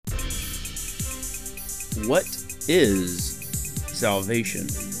What is salvation?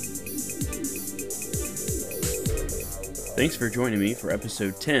 Thanks for joining me for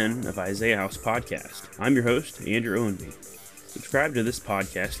episode 10 of Isaiah House Podcast. I'm your host, Andrew Owenby. Subscribe to this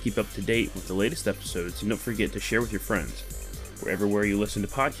podcast to keep up to date with the latest episodes, and don't forget to share with your friends. Everywhere you listen to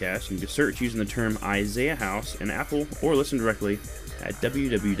podcasts, you can search using the term Isaiah House in Apple or listen directly at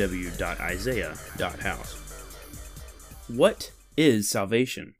www.isaiah.house. What is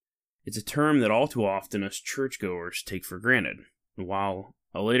salvation? It's a term that all too often us churchgoers take for granted. While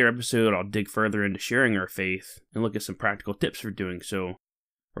a later episode I'll dig further into sharing our faith and look at some practical tips for doing so,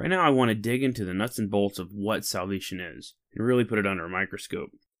 right now I want to dig into the nuts and bolts of what salvation is and really put it under a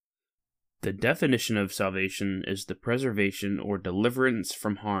microscope. The definition of salvation is the preservation or deliverance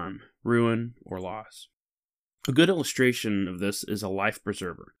from harm, ruin, or loss. A good illustration of this is a life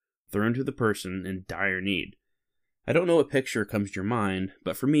preserver thrown to the person in dire need. I don't know what picture comes to your mind,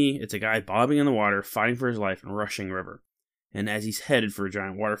 but for me, it's a guy bobbing in the water, fighting for his life in a rushing river. And as he's headed for a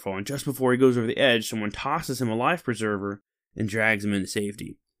giant waterfall, and just before he goes over the edge, someone tosses him a life preserver and drags him into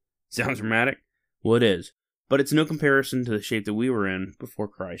safety. Sounds dramatic? Well, it is. But it's no comparison to the shape that we were in before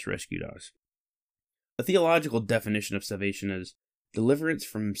Christ rescued us. A theological definition of salvation is deliverance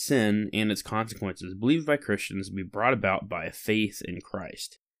from sin and its consequences believed by Christians to be brought about by a faith in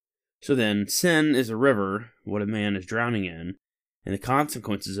Christ. So then, sin is a river, what a man is drowning in, and the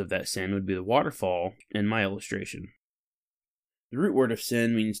consequences of that sin would be the waterfall in my illustration. The root word of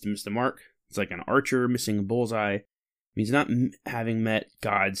sin means to miss the mark. It's like an archer missing a bullseye. It means not having met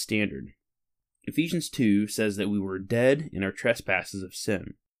God's standard. Ephesians 2 says that we were dead in our trespasses of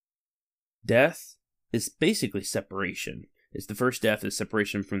sin. Death is basically separation. It's the first death is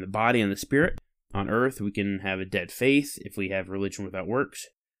separation from the body and the spirit. On earth, we can have a dead faith if we have religion without works.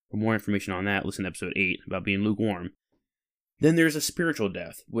 For more information on that, listen to episode 8 about being lukewarm. Then there's a spiritual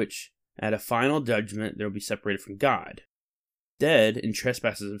death, which at a final judgment, there will be separated from God. Dead in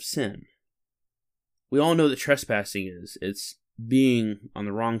trespasses of sin. We all know that trespassing is. It's being on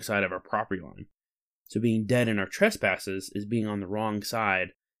the wrong side of our property line. So being dead in our trespasses is being on the wrong side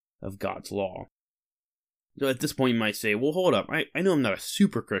of God's law. So at this point you might say, well, hold up, I know I'm not a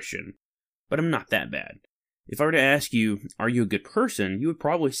super Christian, but I'm not that bad. If I were to ask you, are you a good person, you would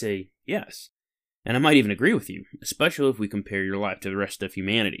probably say yes. And I might even agree with you, especially if we compare your life to the rest of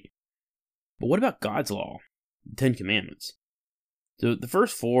humanity. But what about God's law? The Ten Commandments. So the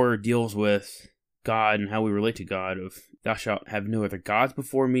first four deals with God and how we relate to God of, thou shalt have no other gods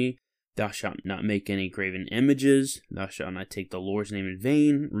before me, thou shalt not make any graven images, thou shalt not take the Lord's name in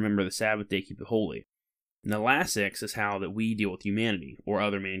vain, remember the Sabbath day, keep it holy. And the last six is how that we deal with humanity, or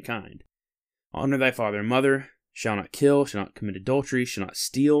other mankind. Honor thy father and mother, shall not kill, shall not commit adultery, shall not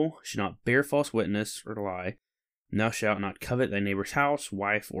steal, shall not bear false witness or lie, and thou shalt not covet thy neighbor's house,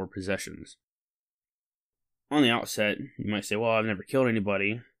 wife, or possessions. On the outset, you might say, well, I've never killed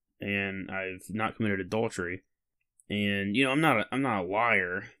anybody, and I've not committed adultery, and, I'm not a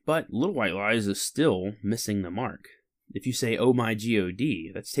liar, but little white lies is still missing the mark. If you say, oh my God,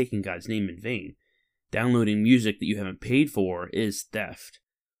 that's taking God's name in vain. Downloading music that you haven't paid for is theft.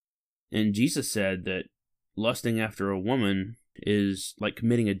 And Jesus said that lusting after a woman is like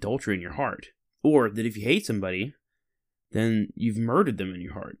committing adultery in your heart. Or that if you hate somebody, then you've murdered them in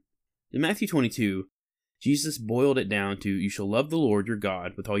your heart. In Matthew 22, Jesus boiled it down to, you shall love the Lord your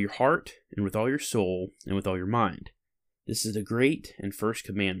God with all your heart, and with all your soul, and with all your mind. This is the great and first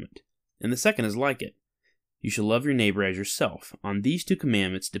commandment. And the second is like it. You shall love your neighbor as yourself. On these two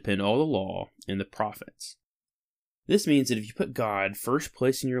commandments depend all the law and the prophets. This means that if you put God first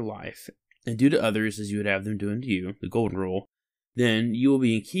place in your life and do to others as you would have them do unto you, the golden rule, then you will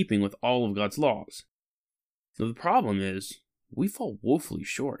be in keeping with all of God's laws. So the problem is, we fall woefully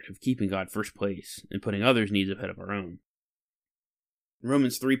short of keeping God first place and putting others' needs ahead of our own.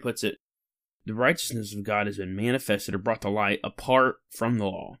 Romans 3 puts it, the righteousness of God has been manifested or brought to light apart from the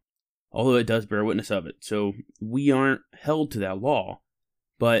law, although it does bear witness of it. So we aren't held to that law,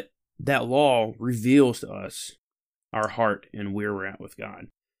 but that law reveals to us our heart and where we're at with God.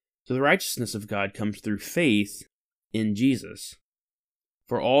 So the righteousness of God comes through faith in Jesus.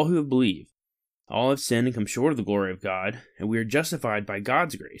 For all who have believed, all have sinned and come short of the glory of God, and we are justified by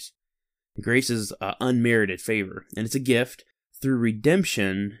God's grace. Grace is unmerited favor, and it's a gift through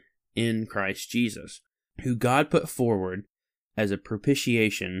redemption in Christ Jesus, who God put forward as a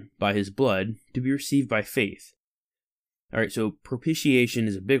propitiation by his blood to be received by faith. Alright, so propitiation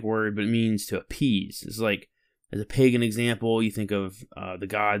is a big word, but it means to appease. It's like, as a pagan example, you think of the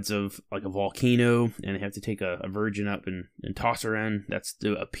gods of like a volcano, and they have to take a virgin up and toss her in. That's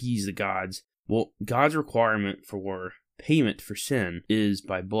to appease the gods. Well, God's requirement for payment for sin is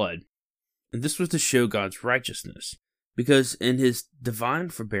by blood. And this was to show God's righteousness, because in his divine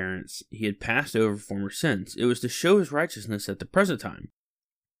forbearance he had passed over former sins. It was to show his righteousness at the present time.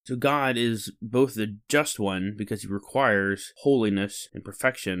 So God is both the just one, because he requires holiness and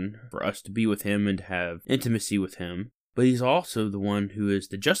perfection for us to be with him and to have intimacy with him, but he's also the one who is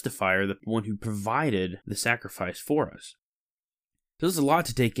the justifier, the one who provided the sacrifice for us. So this is a lot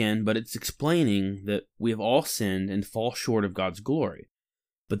to take in, but it's explaining that we have all sinned and fall short of God's glory.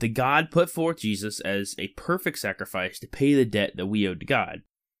 But that God put forth Jesus as a perfect sacrifice to pay the debt that we owed to God.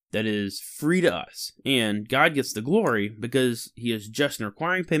 That is free to us. And God gets the glory because he is just in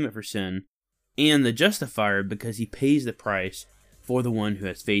requiring payment for sin, and the justifier because he pays the price for the one who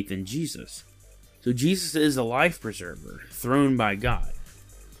has faith in Jesus. So Jesus is a life preserver thrown by God.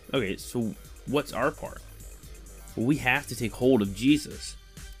 Okay, so what's our part? Well, we have to take hold of Jesus.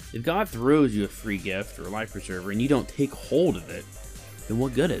 If God throws you a free gift or a life preserver and you don't take hold of it, then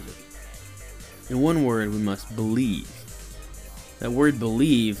what good is it? In one word, we must believe. That word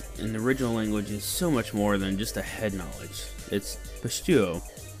believe in the original language is so much more than just a head knowledge. It's pisteuo,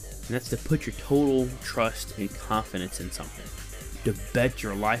 and that's to put your total trust and confidence in something, to bet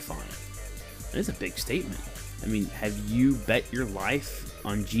your life on it. And it's a big statement. I mean, have you bet your life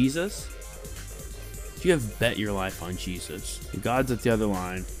on Jesus? If you have bet your life on Jesus, God's at the other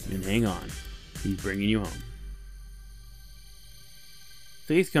line, and hang on, he's bringing you home.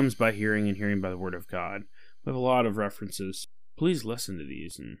 Faith comes by hearing, and hearing by the word of God. We have a lot of references. Please listen to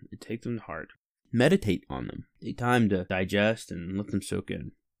these and take them to heart. Meditate on them. Take time to digest and let them soak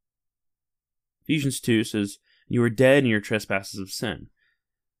in. Ephesians 2 says, "You were dead in your trespasses of sin."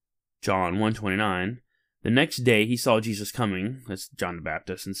 John 1:29, "The next day he saw Jesus coming," that's John the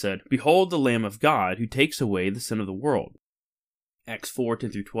Baptist, and said, "Behold the Lamb of God who takes away the sin of the world." Acts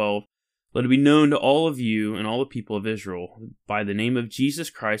 4:10-12, "Let it be known to all of you and all the people of Israel by the name of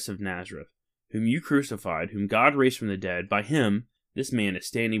Jesus Christ of Nazareth, whom you crucified, whom God raised from the dead. By him, this man is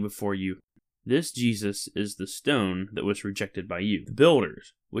standing before you. This Jesus is the stone that was rejected by you, the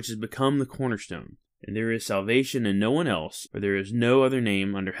builders, which has become the cornerstone. And there is salvation in no one else, for there is no other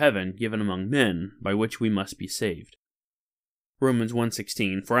name under heaven given among men by which we must be saved." Romans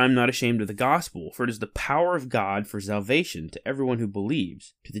 1:16, "For I am not ashamed of the gospel, for it is the power of God for salvation to everyone who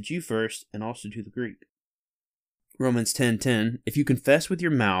believes, to the Jew first, and also to the Greek." Romans 10:10, "If you confess with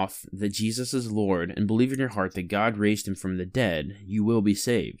your mouth that Jesus is Lord, and believe in your heart that God raised him from the dead, you will be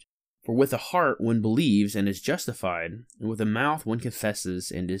saved. For with the heart one believes and is justified, and with the mouth one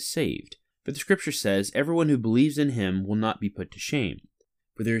confesses and is saved. For the scripture says, everyone who believes in him will not be put to shame.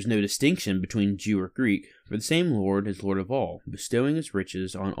 For there is no distinction between Jew or Greek, for the same Lord is Lord of all, bestowing his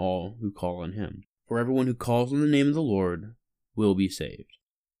riches on all who call on him. For everyone who calls on the name of the Lord will be saved."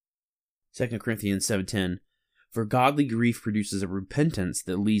 2 Corinthians 7:10, "For godly grief produces a repentance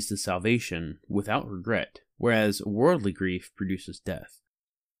that leads to salvation without regret, whereas worldly grief produces death."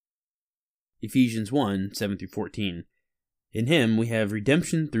 Ephesians 1:7-14, "In him we have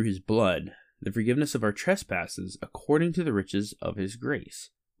redemption through his blood, the forgiveness of our trespasses, according to the riches of his grace,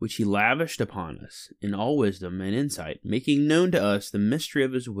 which he lavished upon us in all wisdom and insight, making known to us the mystery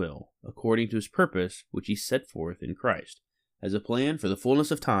of his will, according to his purpose, which he set forth in Christ, as a plan for the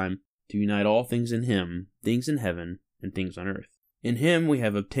fullness of time, to unite all things in him, things in heaven and things on earth. In him we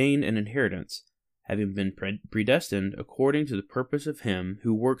have obtained an inheritance, having been predestined according to the purpose of him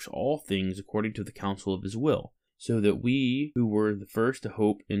who works all things according to the counsel of his will, so that we who were the first to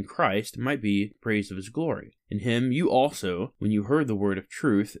hope in Christ might be praised of his glory. In him you also, when you heard the word of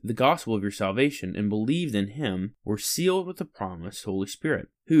truth, the gospel of your salvation, and believed in him, were sealed with the promised Holy Spirit,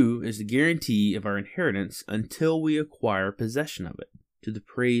 who is the guarantee of our inheritance until we acquire possession of it, to the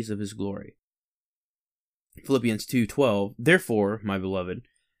praise of his glory." Philippians 2:12, "Therefore, my beloved,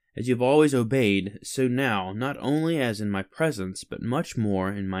 as you have always obeyed, so now, not only as in my presence, but much more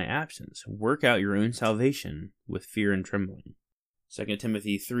in my absence, work out your own salvation with fear and trembling." 2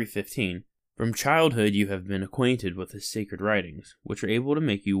 Timothy 3:15, "From childhood you have been acquainted with the sacred writings, which are able to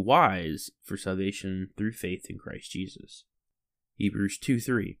make you wise for salvation through faith in Christ Jesus." Hebrews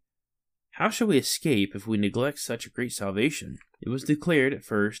 2:3, "How shall we escape if we neglect such a great salvation? It was declared at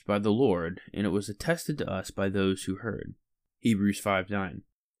first by the Lord, and it was attested to us by those who heard." Hebrews 5:9,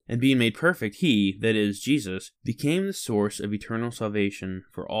 "And being made perfect, he, that is, Jesus, became the source of eternal salvation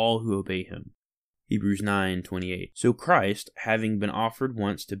for all who obey him." Hebrews 9:28, "So Christ, having been offered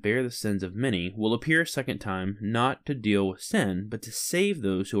once to bear the sins of many, will appear a second time, not to deal with sin, but to save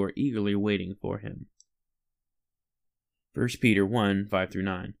those who are eagerly waiting for him." 1 Peter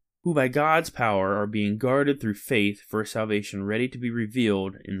 1:5-9, "Who by God's power are being guarded through faith for a salvation ready to be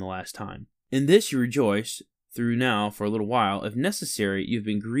revealed in the last time. In this you rejoice, through now for a little while, if necessary, you have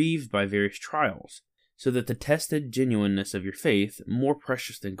been grieved by various trials, so that the tested genuineness of your faith, more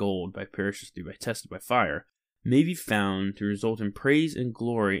precious than gold, tested by fire, may be found to result in praise and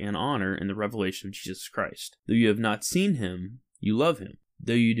glory and honor in the revelation of Jesus Christ. Though you have not seen him, you love him.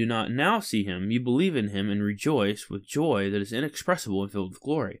 Though you do not now see him, you believe in him and rejoice with joy that is inexpressible and filled with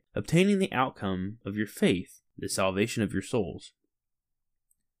glory, obtaining the outcome of your faith, the salvation of your souls.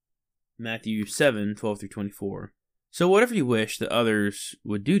 Matthew 7:12-24. So whatever you wish that others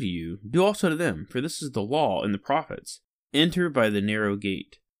would do to you, do also to them, for this is the law and the prophets. Enter by the narrow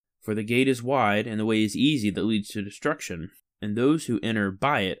gate, for the gate is wide and the way is easy that leads to destruction, and those who enter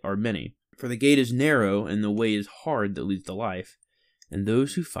by it are many. For the gate is narrow and the way is hard that leads to life, and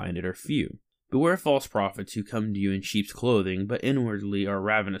those who find it are few. Beware false prophets who come to you in sheep's clothing, but inwardly are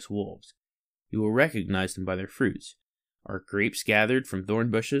ravenous wolves. You will recognize them by their fruits. Are grapes gathered from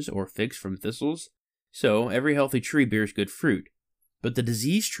thorn bushes, or figs from thistles? So every healthy tree bears good fruit, but the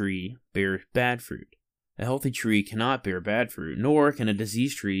diseased tree bears bad fruit. A healthy tree cannot bear bad fruit, nor can a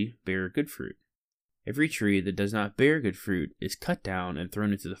diseased tree bear good fruit. Every tree that does not bear good fruit is cut down and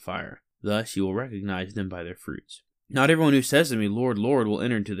thrown into the fire. Thus you will recognize them by their fruits. Not everyone who says to me, Lord, Lord, will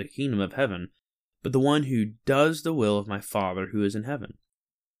enter into the kingdom of heaven, but the one who does the will of my Father who is in heaven.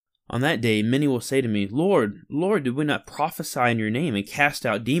 On that day many will say to me, Lord, Lord, did we not prophesy in your name, and cast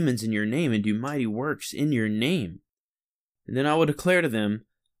out demons in your name, and do mighty works in your name? And then I will declare to them,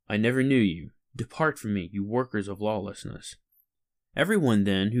 I never knew you. Depart from me, you workers of lawlessness. Everyone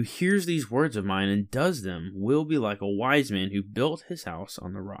then who hears these words of mine and does them will be like a wise man who built his house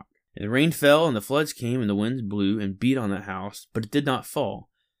on the rock. And the rain fell, and the floods came, and the winds blew and beat on that house, but it did not fall,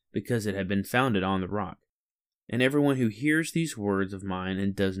 because it had been founded on the rock. And everyone who hears these words of mine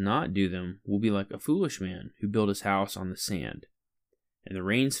and does not do them will be like a foolish man who built his house on the sand. And the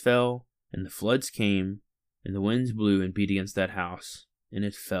rains fell, and the floods came, and the winds blew and beat against that house, and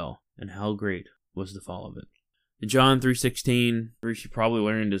it fell, and how great was the fall of it. In John 3:16, verse you probably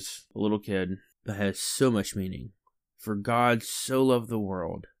learned as a little kid, but has so much meaning. For God so loved the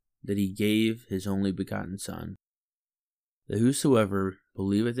world, that he gave his only begotten Son, that whosoever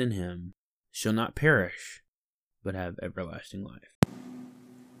believeth in him shall not perish, but have everlasting life.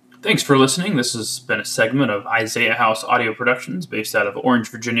 Thanks for listening. This has been a segment of Isaiah House Audio Productions based out of Orange,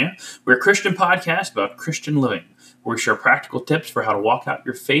 Virginia. We're a Christian podcast about Christian living, where we share practical tips for how to walk out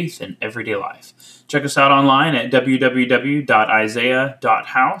your faith in everyday life. Check us out online at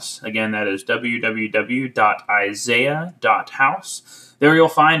www.isaiah.house. Again, that is www.isaiah.house. There you'll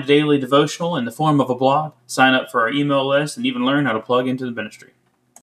find a daily devotional in the form of a blog, sign up for our email list, and even learn how to plug into the ministry.